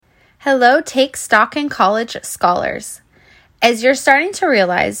Hello, Take Stock in College scholars. As you're starting to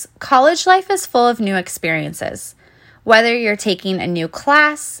realize, college life is full of new experiences. Whether you're taking a new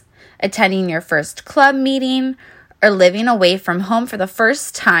class, attending your first club meeting, or living away from home for the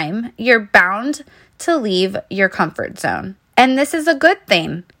first time, you're bound to leave your comfort zone. And this is a good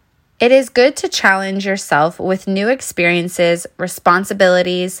thing. It is good to challenge yourself with new experiences,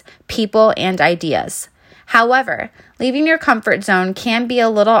 responsibilities, people, and ideas. However, leaving your comfort zone can be a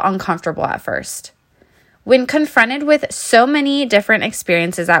little uncomfortable at first. When confronted with so many different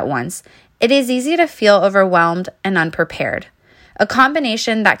experiences at once, it is easy to feel overwhelmed and unprepared, a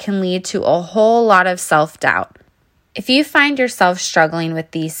combination that can lead to a whole lot of self-doubt. If you find yourself struggling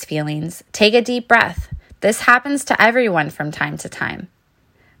with these feelings, take a deep breath. This happens to everyone from time to time.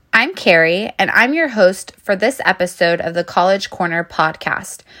 I'm Carrie, and I'm your host for this episode of the College Corner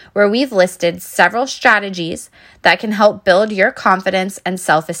podcast, where we've listed several strategies that can help build your confidence and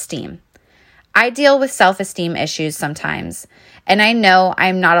self-esteem. I deal with self-esteem issues sometimes, and I know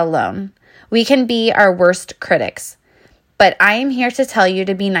I'm not alone. We can be our worst critics, but I am here to tell you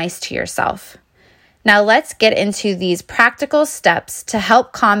to be nice to yourself. Now let's get into these practical steps to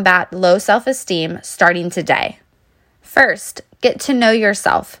help combat low self-esteem starting today. First, get to know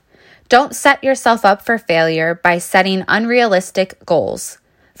yourself. Don't set yourself up for failure by setting unrealistic goals.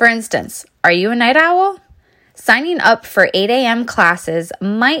 For instance, are you a night owl? Signing up for 8 a.m. classes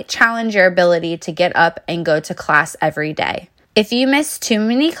might challenge your ability to get up and go to class every day. If you miss too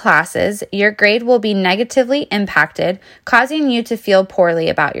many classes, your grade will be negatively impacted, causing you to feel poorly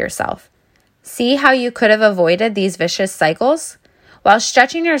about yourself. See how you could have avoided these vicious cycles? While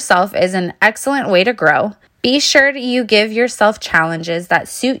stretching yourself is an excellent way to grow, be sure you give yourself challenges that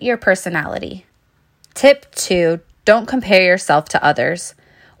suit your personality. Tip 2, don't compare yourself to others.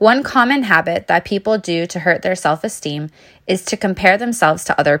 One common habit that people do to hurt their self-esteem is to compare themselves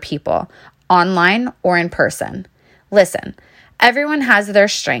to other people, online or in person. Listen, everyone has their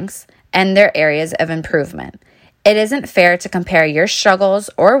strengths and their areas of improvement. It isn't fair to compare your struggles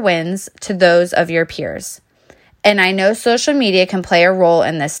or wins to those of your peers. And I know social media can play a role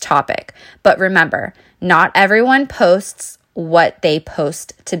in this topic, but remember, not everyone posts what they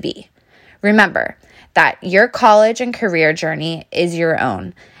post to be. Remember that your college and career journey is your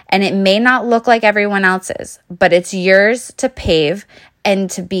own, and it may not look like everyone else's, but it's yours to pave and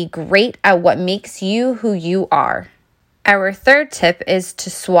to be great at what makes you who you are. Our third tip is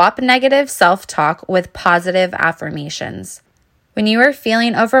to swap negative self-talk with positive affirmations. When you are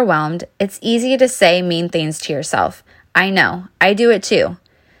feeling overwhelmed, it's easy to say mean things to yourself. I know, I do it too.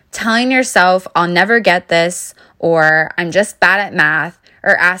 Telling yourself, I'll never get this, or I'm just bad at math,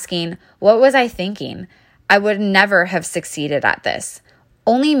 or asking, what was I thinking? I would never have succeeded at this,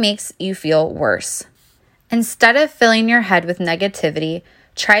 only makes you feel worse. Instead of filling your head with negativity,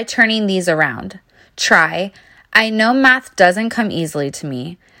 try turning these around. Try, I know math doesn't come easily to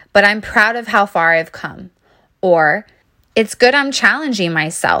me, but I'm proud of how far I've come. Or, it's good I'm challenging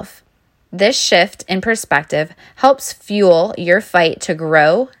myself. This shift in perspective helps fuel your fight to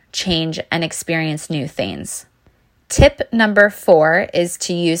grow, change, and experience new things. Tip number 4 is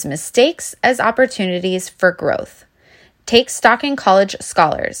to use mistakes as opportunities for growth. Take stock in college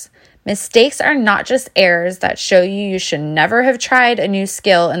scholars. Mistakes are not just errors that show you should never have tried a new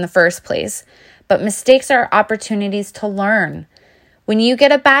skill in the first place, but mistakes are opportunities to learn. When you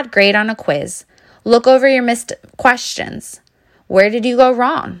get a bad grade on a quiz, look over your missed questions. Where did you go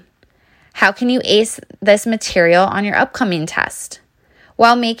wrong? How can you ace this material on your upcoming test?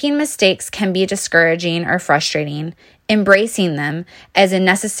 While making mistakes can be discouraging or frustrating, embracing them as a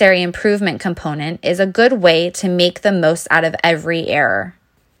necessary improvement component is a good way to make the most out of every error.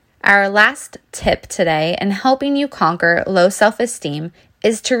 Our last tip today in helping you conquer low self-esteem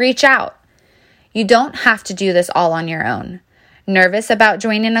is to reach out. You don't have to do this all on your own. Nervous about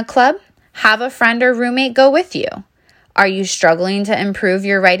joining a club? Have a friend or roommate go with you. Are you struggling to improve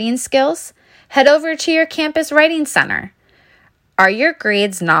your writing skills? Head over to your campus writing center. Are your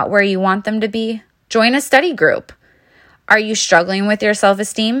grades not where you want them to be? Join a study group. Are you struggling with your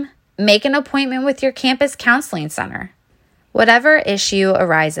self-esteem? Make an appointment with your campus counseling center. Whatever issue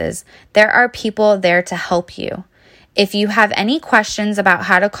arises, there are people there to help you. If you have any questions about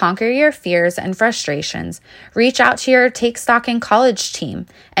how to conquer your fears and frustrations, reach out to your Take Stock in College team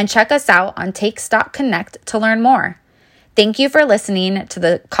and check us out on Take Stock Connect to learn more. Thank you for listening to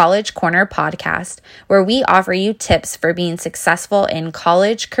the College Corner podcast, where we offer you tips for being successful in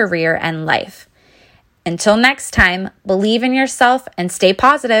college, career, and life. Until next time, believe in yourself and stay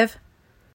positive.